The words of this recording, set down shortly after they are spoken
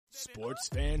Sports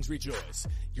fans rejoice.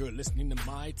 You're listening to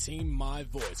My Team, My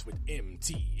Voice with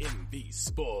MTMV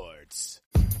Sports.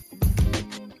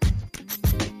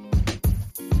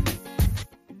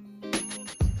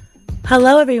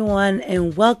 Hello, everyone,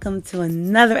 and welcome to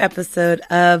another episode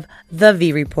of The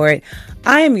V Report.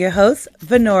 I am your host,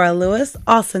 Venora Lewis,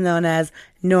 also known as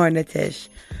Nora Natish.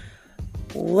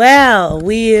 Well,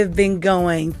 we have been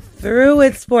going through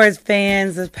it, sports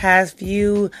fans, the past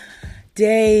few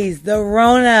days. The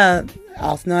Rona,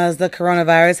 also known as the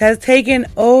coronavirus, has taken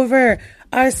over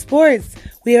our sports.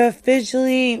 We have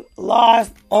officially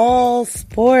lost all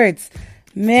sports.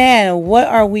 Man, what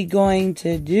are we going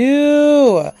to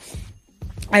do?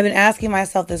 I've been asking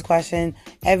myself this question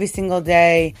every single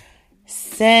day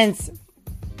since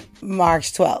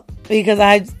March 12th because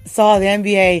I saw the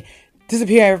NBA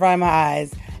disappear in front of my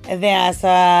eyes. And then I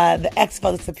saw the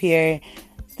XFL disappear,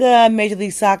 the Major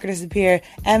League Soccer disappear,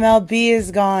 MLB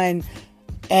is gone.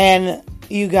 And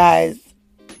you guys,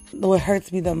 what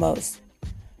hurts me the most,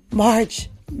 March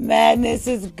Madness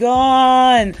is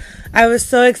gone. I was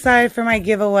so excited for my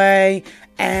giveaway.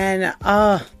 And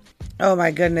oh my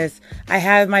goodness, I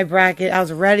had my bracket. I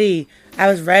was ready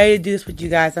to do this with you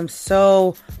guys. I'm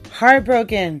so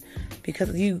heartbroken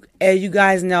because you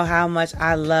guys know how much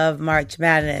I love March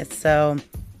Madness. So,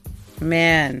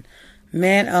 man,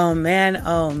 oh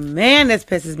man, this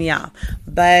pisses me off.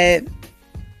 But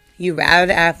you rather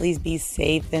the athletes be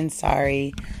safe than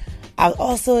sorry. I was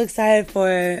also excited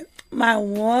for my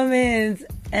women's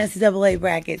NCAA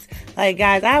brackets. Like,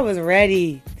 guys, I was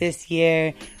ready this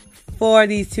year for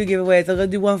these two giveaways. I'm going to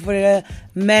do one for the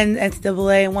men's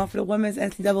NCAA and one for the women's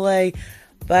NCAA.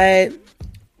 But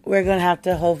we're going to have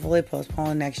to hopefully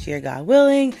postpone next year, God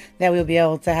willing, that we'll be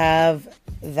able to have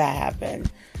that happen.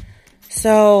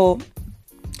 So,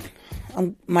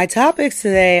 my topics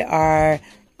today are,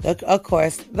 of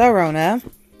course, the Rona,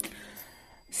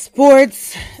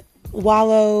 sports,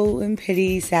 wallow in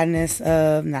pity, sadness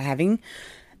of not having,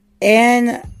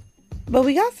 but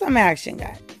we got some action,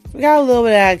 guys. We got a little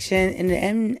bit of action in the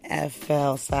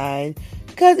NFL side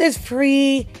because it's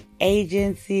free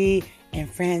agency and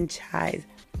franchise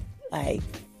like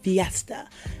fiesta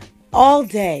all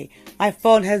day. My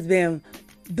phone has been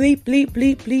bleep, bleep,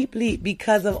 bleep, bleep, bleep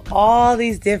because of all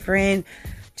these different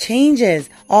changes,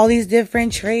 all these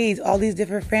different trades, all these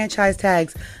different franchise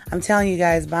tags. I'm telling you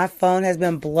guys, my phone has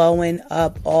been blowing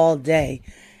up all day.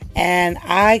 And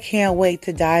I can't wait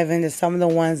to dive into some of the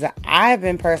ones that I've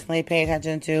been personally paying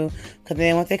attention to. Because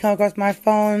then once they come across my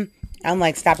phone, I'm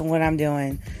like stopping what I'm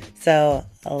doing. So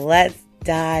let's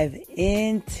dive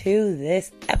into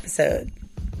this episode.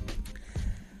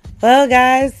 Well,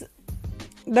 guys,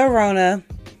 the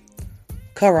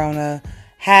Corona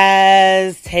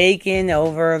has taken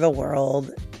over the world.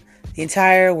 The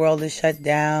entire world is shut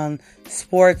down.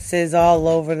 Sports is all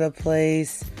over the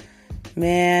place.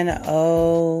 Man,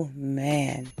 oh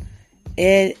man.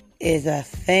 It is a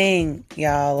thing,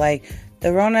 y'all. Like,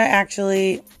 the Rona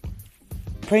actually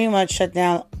pretty much shut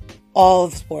down all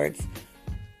of sports,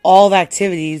 all of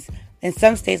activities. In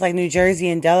some states like New Jersey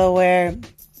and Delaware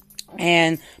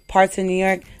and parts of New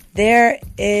York, there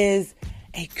is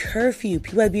a curfew.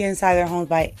 People have to be inside their homes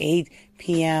by 8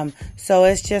 p.m. So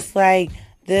it's just like,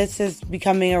 this is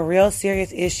becoming a real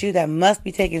serious issue that must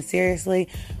be taken seriously.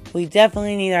 We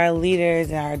definitely need our leaders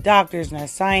and our doctors and our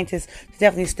scientists to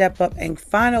definitely step up and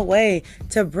find a way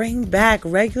to bring back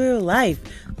regular life.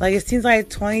 Like, it seems like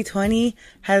 2020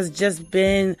 has just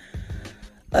been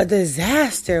a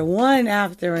disaster, one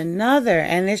after another.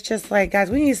 And it's just like, guys,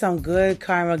 we need some good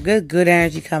karma, good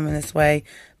energy coming this way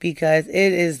because it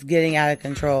is getting out of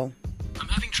control. I'm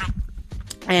having trouble.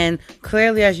 And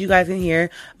clearly, as you guys can hear,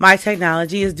 my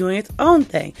technology is doing its own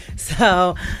thing.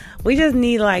 So we just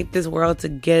need like this world to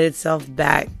get itself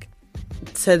back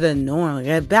to the normal,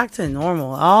 get back to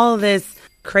normal. All this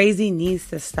crazy needs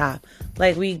to stop.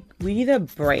 Like, we need a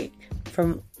break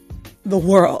from the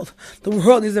world. The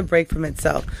world needs a break from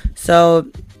itself. So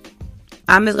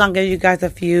I'm just going to give you guys a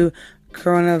few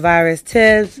coronavirus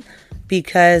tips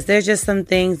because there's just some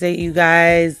things that you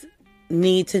guys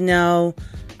need to know.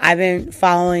 I've been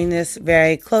following this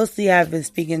very closely. I've been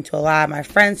speaking to a lot of my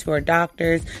friends who are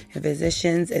doctors and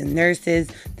physicians and nurses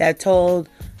that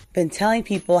been telling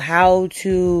people how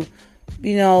to,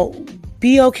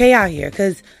 be okay out here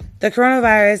because the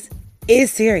coronavirus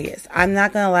is serious. I'm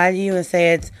not going to lie to you and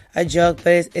say it's a joke,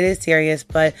 but it is serious.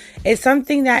 But it's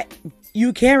something that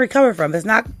you can recover from. It's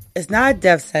not a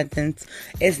death sentence.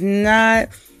 It's not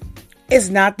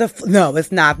the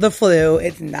flu.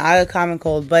 It's not a common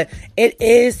cold, but it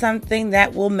is something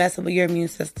that will mess up with your immune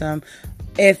system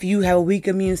if you have a weak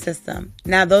immune system.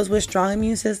 Now, those with strong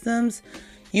immune systems,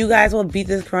 You guys will beat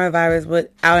this coronavirus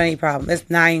without any problem. It's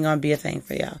not even going to be a thing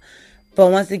for y'all.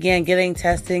 But once again, getting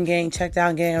tested, getting checked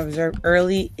out, getting observed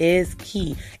early is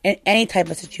key. In any type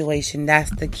of situation,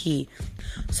 that's the key.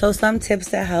 So some tips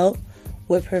that help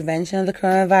with prevention of the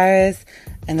coronavirus,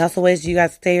 and also ways you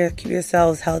guys keep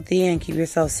yourselves healthy and keep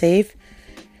yourself safe.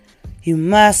 You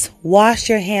must wash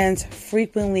your hands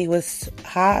frequently with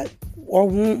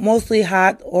mostly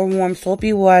hot or warm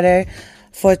soapy water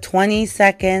for 20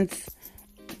 seconds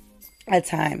at a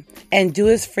time. And do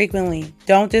this frequently.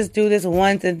 Don't just do this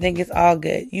once and think it's all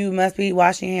good. You must be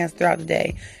washing your hands throughout the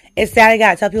day. It's sad I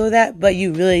gotta tell people that, but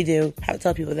you really do have to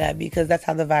tell people that because that's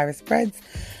how the virus spreads.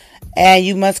 And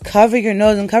you must cover your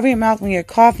nose and cover your mouth when you're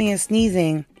coughing and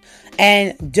sneezing.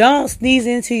 And don't sneeze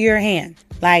into your hand.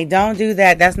 Don't do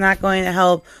that. That's not going to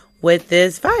help with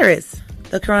this virus.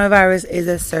 The coronavirus is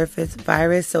a surface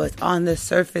virus, so it's on the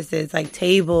surfaces like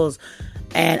tables,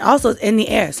 and also it's in the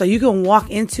air. So you can walk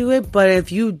into it, but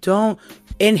if you don't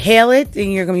inhale it,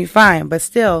 then you're going to be fine. But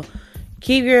still,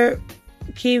 keep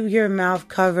your mouth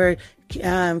covered.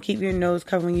 Keep your nose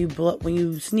covered when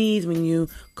you sneeze, when you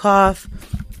cough.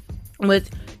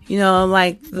 With,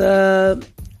 the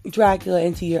Dracula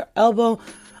into your elbow.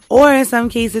 Or in some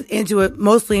cases,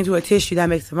 mostly into a tissue. That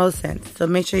makes the most sense. So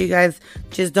make sure you guys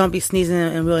just don't be sneezing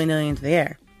and willy-nilly into the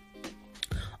air.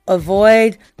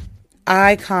 Avoid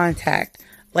eye contact,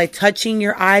 like touching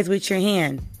your eyes with your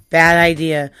hand. Bad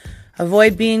idea.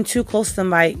 Avoid being too close to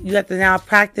somebody. You have to now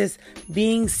practice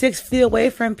being 6 feet away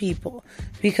from people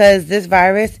because this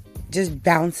virus just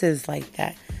bounces like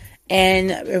that.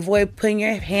 And avoid putting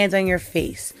your hands on your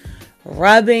face,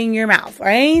 rubbing your mouth, or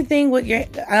anything with your...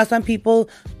 I know some people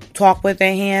talk with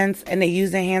their hands and they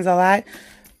use their hands a lot.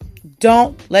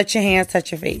 Don't let your hands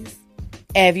touch your face.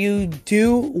 And if you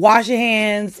do, wash your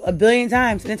hands a billion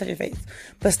times and then touch your face.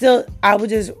 But still, I would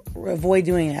just avoid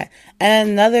doing that.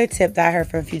 And another tip that I heard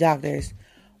from a few doctors,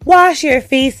 wash your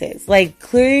faces.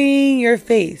 Clean your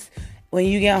face when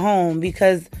you get home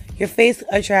because your face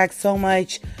attracts so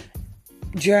much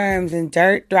germs and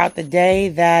dirt throughout the day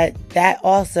that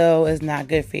also is not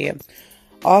good for you.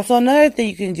 Also, another thing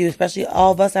you can do, especially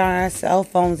all of us are on our cell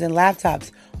phones and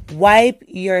laptops, wipe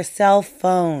your cell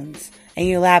phones and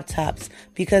your laptops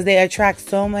because they attract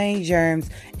so many germs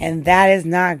and that is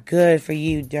not good for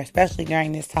you, especially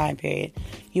during this time period.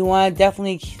 You want to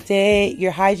definitely stay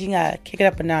your hygiene, kick it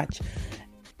up a notch.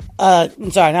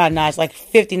 I'm sorry, not a notch,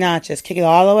 50 notches. Kick it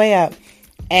all the way up.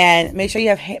 And make sure you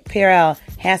have Purell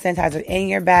hand sanitizer in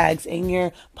your bags, in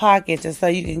your pockets, just so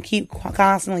you can keep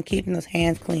constantly keeping those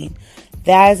hands clean.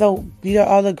 These are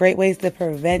all the great ways to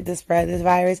prevent the spread of this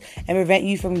virus and prevent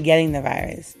you from getting the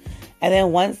virus. And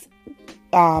then once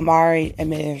our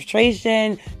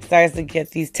administration starts to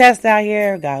get these tests out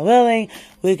here, God willing,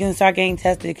 we can start getting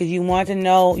tested because you want to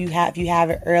know if you have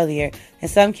it earlier. In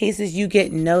some cases, you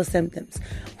get no symptoms.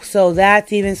 So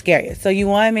that's even scarier. So you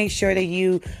want to make sure that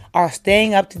you are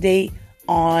staying up to date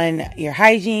on your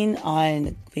hygiene,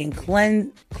 on being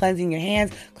cleansing your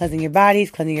hands, cleansing your bodies,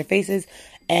 cleansing your faces,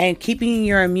 and keeping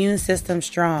your immune system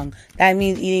strong. That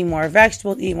means eating more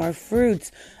vegetables, eating more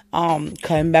fruits,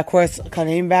 cutting back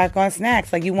on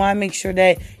snacks. You want to make sure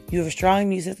that you have a strong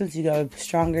immune system so you have a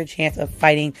stronger chance of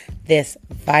fighting this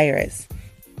virus.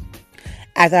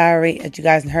 As you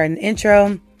guys heard in the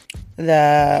intro,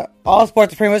 all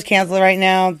sports are pretty much canceled right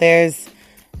now. There's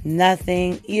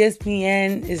nothing.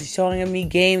 ESPN is showing me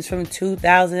games from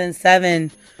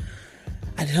 2007.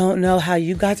 I don't know how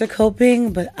you guys are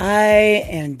coping, but I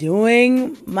am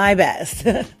doing my best.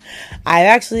 I've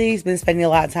actually been spending a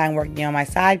lot of time working on my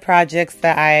side projects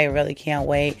that I really can't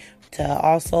wait to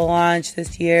also launch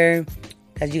this year.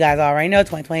 As you guys already know,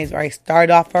 2020 has already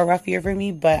started off for a rough year for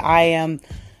me, but I am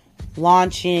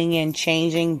launching and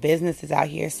changing businesses out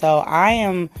here. So I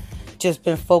am just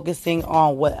been focusing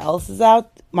on what else is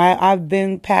I've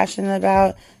been passionate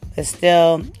about. But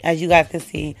still, as you guys can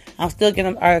see, I'm still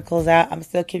getting articles out. I'm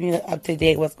still keeping you up to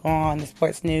date what's going on in the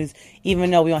sports news, even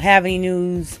though we don't have any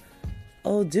news.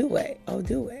 Oh, do we?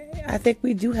 I think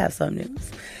we do have some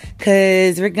news.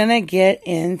 Because we're going to get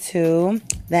into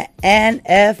the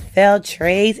NFL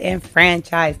trades and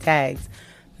franchise tags.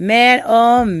 Man,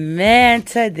 oh man,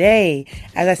 today,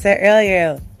 as I said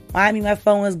earlier, my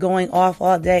phone was going off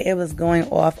all day. It was going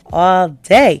off all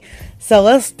day. So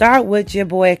let's start with your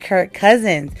boy Kirk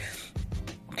Cousins.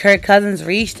 Kirk Cousins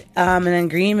reached an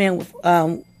agreement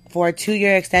for a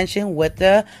 2-year extension with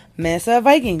the Minnesota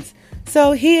Vikings.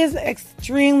 So he is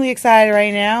extremely excited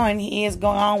right now, and he is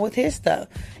going on with his stuff.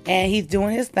 And he's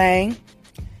doing his thing.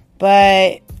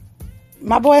 But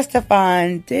my boy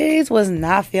Stephon Diggs was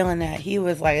not feeling that. He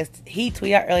was he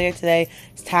tweeted out earlier today,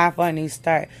 it's time for a new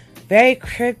start. very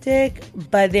cryptic.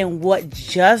 But then what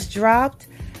just dropped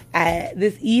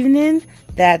this evening,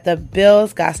 that the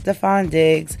Bills got Stephon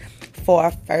Diggs for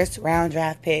a first round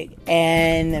draft pick.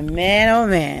 And man, oh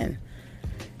man,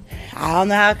 I don't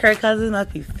know how Kirk Cousins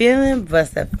must be feeling, but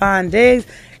Stephon Diggs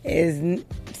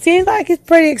seems like he's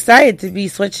pretty excited to be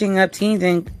switching up teams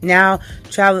and now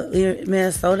traveling to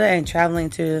Minnesota and traveling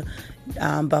to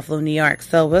Buffalo, New York.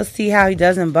 So we'll see how he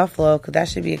does in Buffalo, because that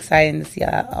should be exciting to see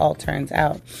how it all turns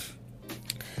out.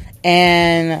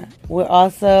 And we're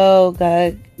also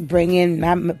going to bring in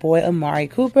my boy Amari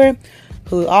Cooper,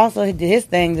 who also did his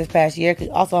thing this past year,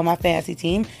 also on my fantasy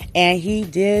team, and he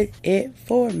did it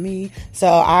for me. So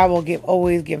I will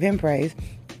always give him praise.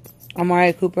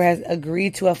 Amari Cooper has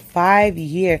agreed to a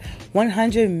 5-year,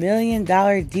 $100 million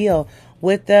deal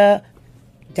with the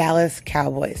Dallas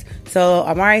Cowboys. So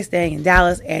Amari is staying in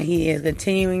Dallas, and he is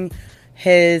continuing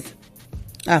his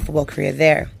football career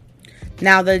there.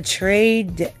 Now the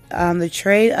trade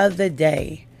of the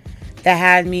day that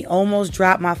had me almost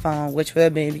drop my phone, which would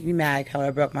have made me mad how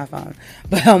I broke my phone,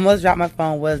 but almost dropped my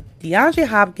phone, was DeAndre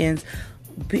Hopkins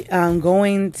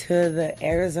going to the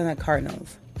Arizona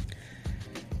Cardinals.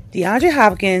 DeAndre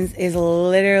Hopkins is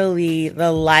literally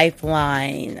the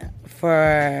lifeline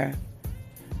for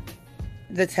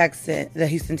the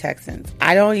Houston Texans.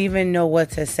 I don't even know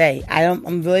what to say.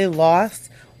 I'm really lost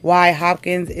why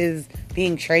Hopkins is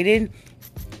being traded.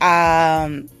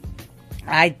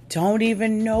 I don't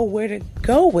even know where to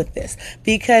go with this,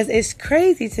 because it's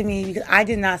crazy to me, because I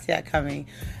did not see that coming.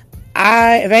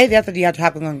 If anything, after DeAndre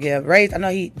Hopkins going to get a raise. I know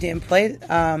he didn't play.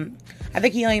 I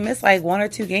think he only missed like 1 or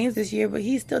 2 games this year, but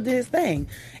he still did his thing.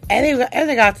 And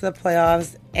they got to the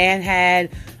playoffs and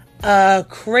had a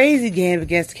crazy game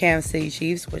against the Kansas City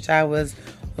Chiefs, which I was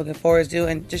looking forward to.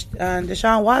 And just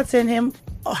Deshaun Watson, him,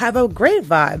 have a great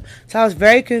vibe. So I was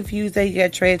very confused that he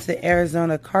got traded to the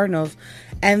Arizona Cardinals.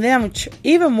 And then I'm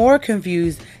even more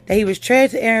confused that he was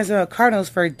traded to Arizona Cardinals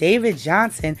for David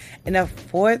Johnson in a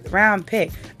 4th round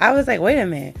pick. I was like, wait a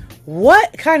minute.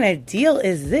 What kind of deal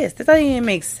is this? This doesn't even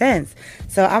make sense.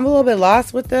 So I'm a little bit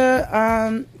lost with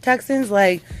the Texans.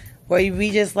 Like, where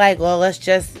we just like, well, let's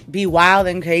just be wild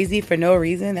and crazy for no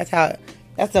reason. That's the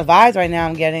vibes right now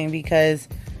I'm getting, because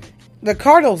the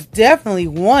Cardinals definitely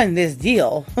won this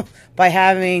deal by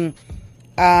having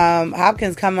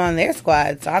Hopkins come on their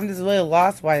squad. So I'm just really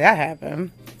lost why that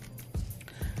happened.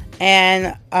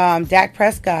 And Dak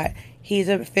Prescott, he's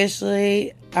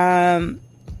officially...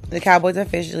 the Cowboys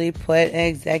officially put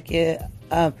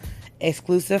an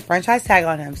exclusive franchise tag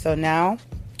on him. So now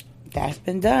that's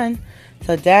been done.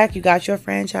 So Dak, you got your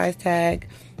franchise tag.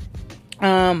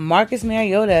 Marcus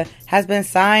Mariota has been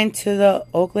signed to the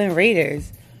Oakland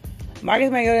Raiders.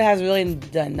 Marcus Mariota has really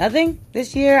done nothing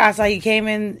this year. I saw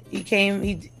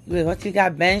once he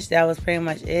got benched, that was pretty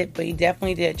much it. But he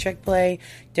definitely did a trick play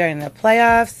during the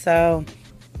playoffs. So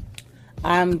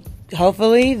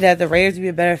hopefully that the Raiders will be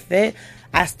a better fit.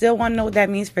 I still want to know what that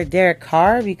means for Derek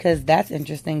Carr, because that's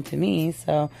interesting to me.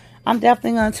 So I'm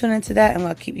definitely going to tune into that. I'm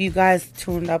going to keep you guys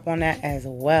tuned up on that as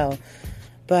well.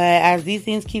 But as these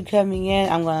things keep coming in,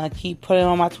 I'm going to keep putting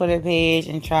on my Twitter page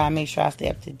and try to make sure I stay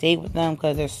up to date with them,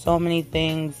 because there's so many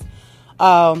things.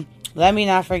 Let me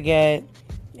not forget,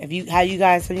 so you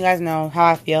guys know how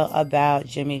I feel about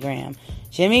Jimmy Graham.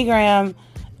 Jimmy Graham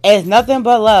is nothing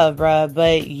but love, bruh,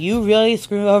 but you really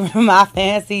screwed over my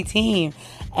fantasy team.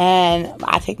 And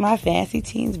I take my fantasy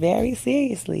teams very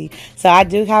seriously. So I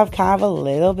do have kind of a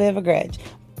little bit of a grudge.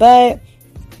 But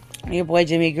your boy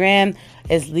Jimmy Graham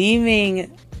is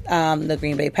leaving the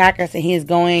Green Bay Packers, and he is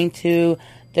going to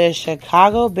the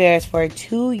Chicago Bears for a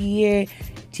 2-year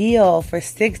deal for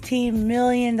 $16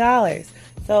 million.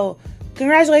 So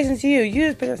congratulations to you. You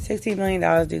just picked up $16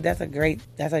 million, dude. That's a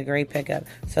great pickup.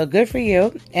 So good for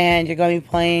you. And you're going to be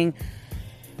playing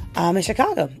in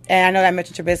Chicago. And I know that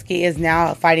Mitchell Trubisky is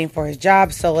now fighting for his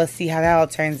job, so let's see how that all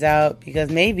turns out, because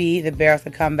maybe the Bears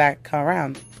will come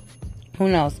around. Who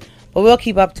knows? But we'll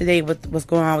keep up to date with what's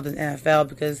going on with the NFL,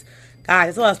 because, God,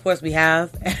 there's a lot of sports we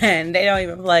have, and they don't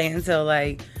even play until,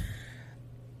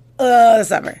 the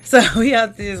summer. So we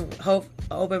have to just hope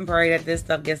and pray that this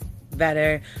stuff gets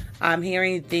better. I'm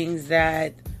hearing things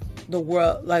that the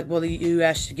world, the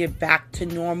U.S. should get back to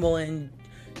normal in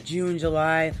June,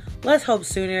 July. Let's hope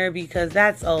sooner, because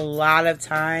that's a lot of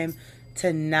time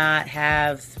to not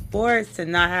have sports, to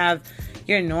not have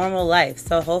your normal life.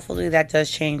 So hopefully that does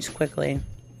change quickly.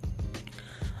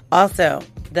 Also,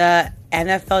 the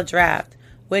NFL draft,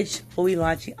 which will be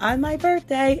launching on my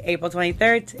birthday, April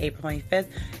 23rd to April 25th,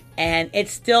 and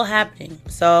it's still happening.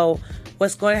 So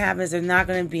what's going to happen is there's not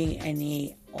going to be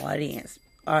any audience.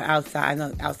 are outside. I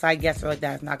know outside guests are like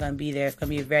that. It's not going to be there. It's going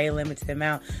to be a very limited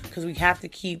amount because we have to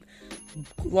keep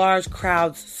large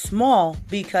crowds small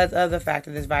because of the fact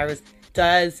that this virus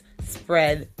does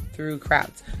spread through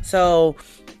crowds. So,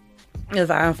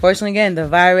 unfortunately, again, the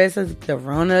virus, the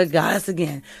Rona got us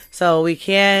again. So we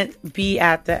can't be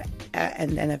at the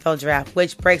NFL draft,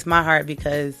 which breaks my heart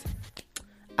because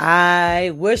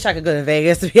I wish I could go to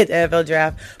Vegas to be at the NFL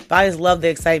draft. But I just love the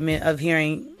excitement of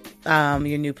hearing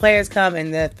your new players come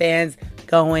and the fans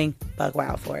going buck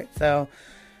wild for it. So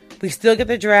we still get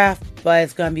the draft, but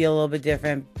it's going to be a little bit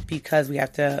different because we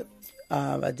have to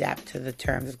adapt to the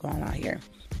terms that's going on here.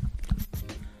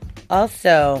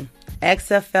 Also,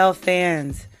 XFL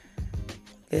fans,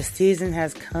 this season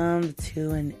has come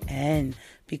to an end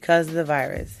because of the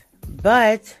virus.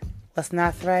 But let's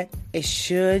not fret. It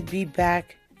should be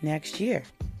back next year.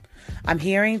 I'm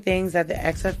hearing things that the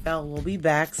XFL will be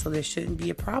back, so there shouldn't be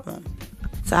a problem.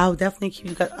 So I'll definitely keep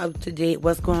you guys up to date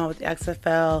what's going on with the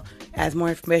XFL. As more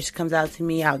information comes out to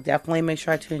me, I'll definitely make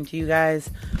sure I tune into you guys.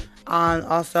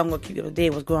 Also, I'm going to keep you up to date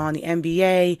what's going on in the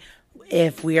NBA.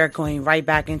 If we are going right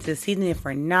back into the season, if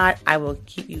we're not, I will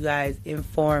keep you guys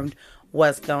informed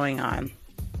what's going on.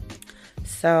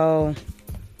 So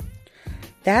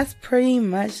that's pretty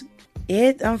much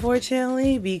it,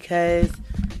 unfortunately, because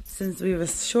since we have a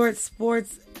short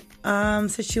sports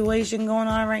situation going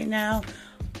on right now.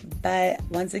 But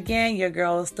once again, your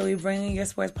girl will still be bringing your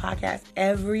sports podcast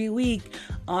every week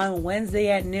on Wednesday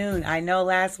at noon. I know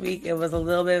last week it was a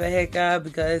little bit of a hiccup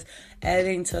because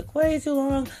editing took way too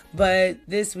long. But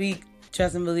this week,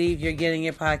 trust and believe, you're getting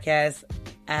your podcast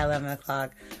at 11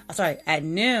 o'clock. At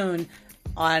noon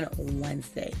on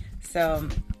Wednesday. So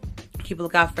keep a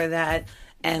lookout for that.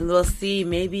 And we'll see.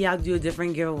 Maybe I'll do a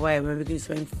different giveaway. Maybe we can do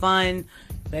something fun.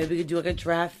 Maybe we could do like a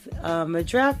draft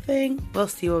thing. We'll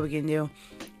see what we can do.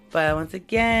 But once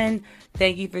again,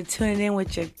 thank you for tuning in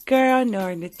with your girl,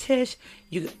 Nora Natish.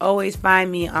 You can always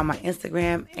find me on my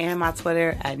Instagram and my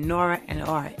Twitter at Nora,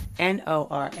 Nora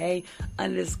 _Natish,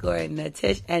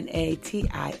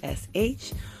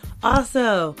 Natish.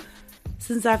 Also,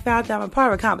 since I found out I'm a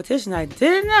part of a competition I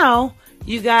didn't know,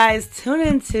 you guys tune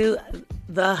into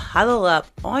The Huddle Up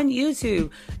on YouTube.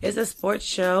 It's a sports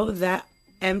show that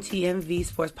MTMV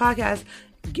Sports Podcast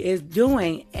is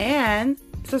doing. And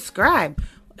subscribe,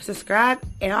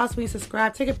 and also when you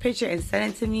subscribe, take a picture and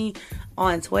send it to me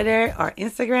on Twitter or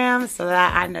Instagram so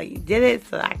that I know you did it,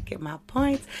 so that I can get my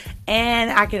points,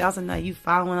 and I can also know you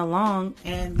following along,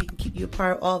 and we can keep you a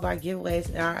part of all of our giveaways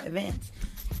and our events,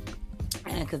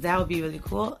 and because that would be really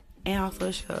cool. And also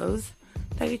it shows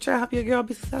that you try to help your girl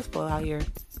be successful out here.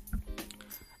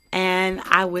 And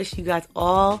I wish you guys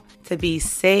all to be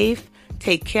safe,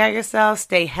 take care of yourself,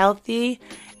 stay healthy,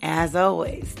 and as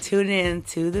always, tune in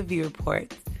to the V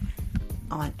Report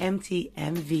on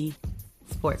MTMV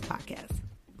Sports Podcast.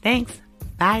 Thanks.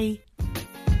 Bye.